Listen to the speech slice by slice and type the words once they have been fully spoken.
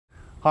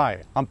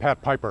Hi, I'm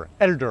Pat Piper,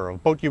 editor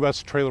of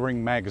BoatUS Trailering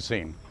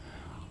Magazine.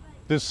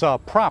 This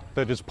prop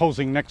that is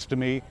posing next to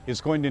me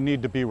is going to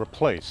need to be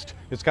replaced.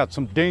 It's got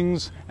some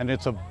dings and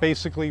it's a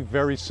basically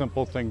very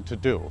simple thing to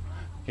do.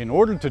 In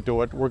order to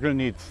do it, we're going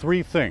to need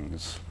three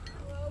things: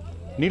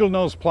 needle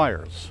nose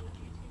pliers,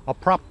 a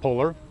prop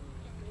puller,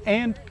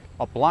 and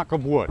a block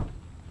of wood.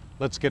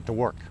 Let's get to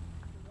work.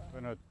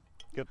 I'm going to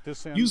get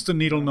this in. Use the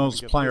needle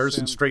nose pliers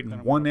and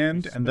straighten one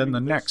end and then the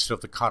next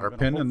of the cotter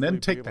pin, and then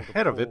take the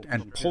head of it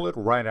and pull it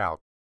right out.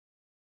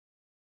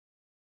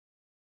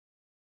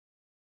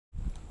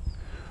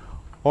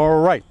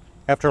 All right,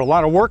 after a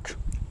lot of work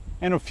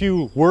and a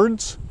few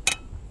words,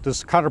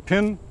 this cotter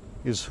pin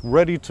is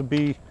ready to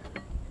be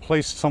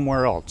placed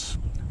somewhere else.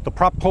 The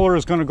prop puller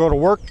is going to go to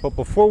work, but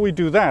before we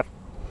do that,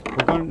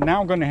 we're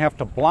now going to have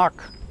to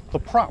block the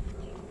prop.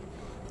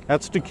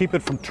 That's to keep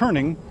it from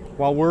turning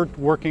while we're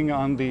working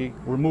on the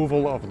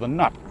removal of the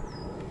nut.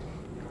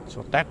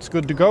 So that's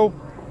good to go.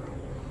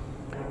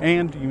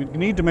 And you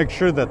need to make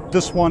sure that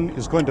this one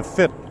is going to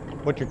fit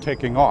what you're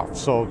taking off.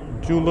 So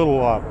do a little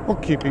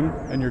bookkeeping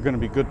and you're going to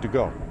be good to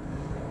go.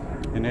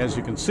 And as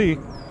you can see,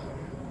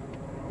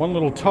 one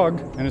little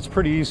tug and it's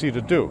pretty easy to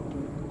do.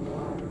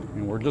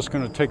 And we're just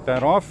going to take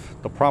that off.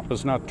 The prop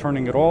is not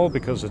turning at all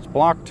because it's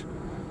blocked.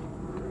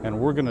 And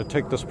we're going to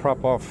take this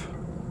prop off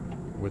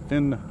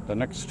within the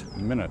next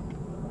minute.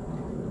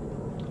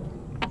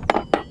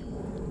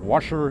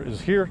 Washer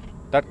is here.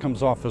 That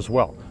comes off as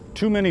well.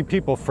 Too many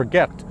people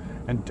forget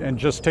and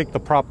just take the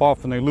prop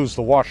off and they lose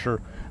the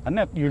washer, and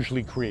that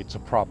usually creates a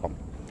problem.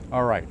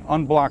 All right,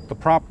 unblock the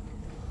prop,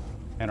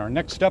 and our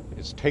next step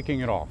is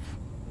taking it off.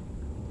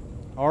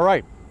 All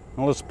right,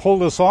 now let's pull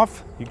this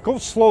off. You go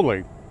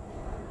slowly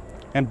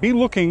and be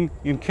looking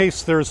in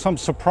case there's some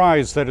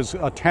surprise that is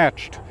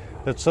attached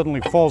that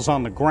suddenly falls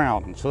on the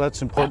ground. So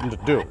that's important to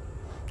do.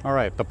 All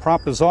right, the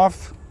prop is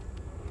off,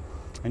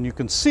 and you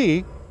can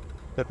see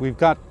that we've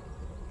got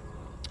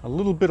a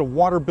little bit of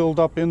water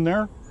buildup in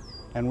there,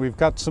 and we've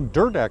got some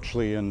dirt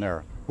actually in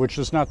there, which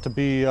is not to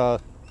be,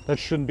 that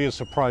shouldn't be a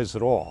surprise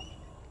at all.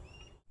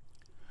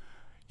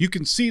 You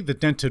can see the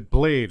dented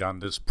blade on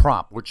this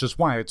prop, which is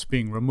why it's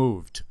being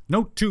removed.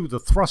 Note too the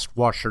thrust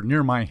washer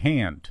near my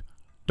hand.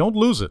 Don't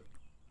lose it.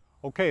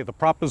 Okay, the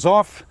prop is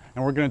off,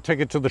 and we're going to take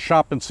it to the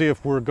shop and see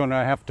if we're going to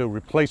have to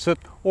replace it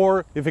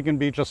or if it can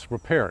be just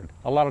repaired.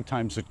 A lot of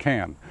times it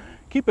can.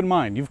 Keep in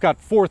mind, you've got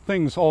four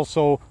things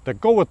also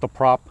that go with the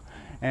prop,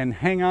 and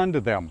hang on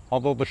to them,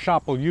 although the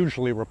shop will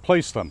usually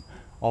replace them.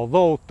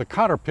 Although the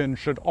cotter pin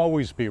should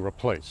always be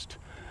replaced.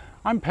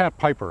 I'm Pat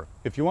Piper.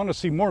 If you want to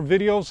see more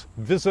videos,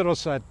 visit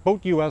us at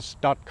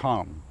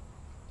BoatUS.com.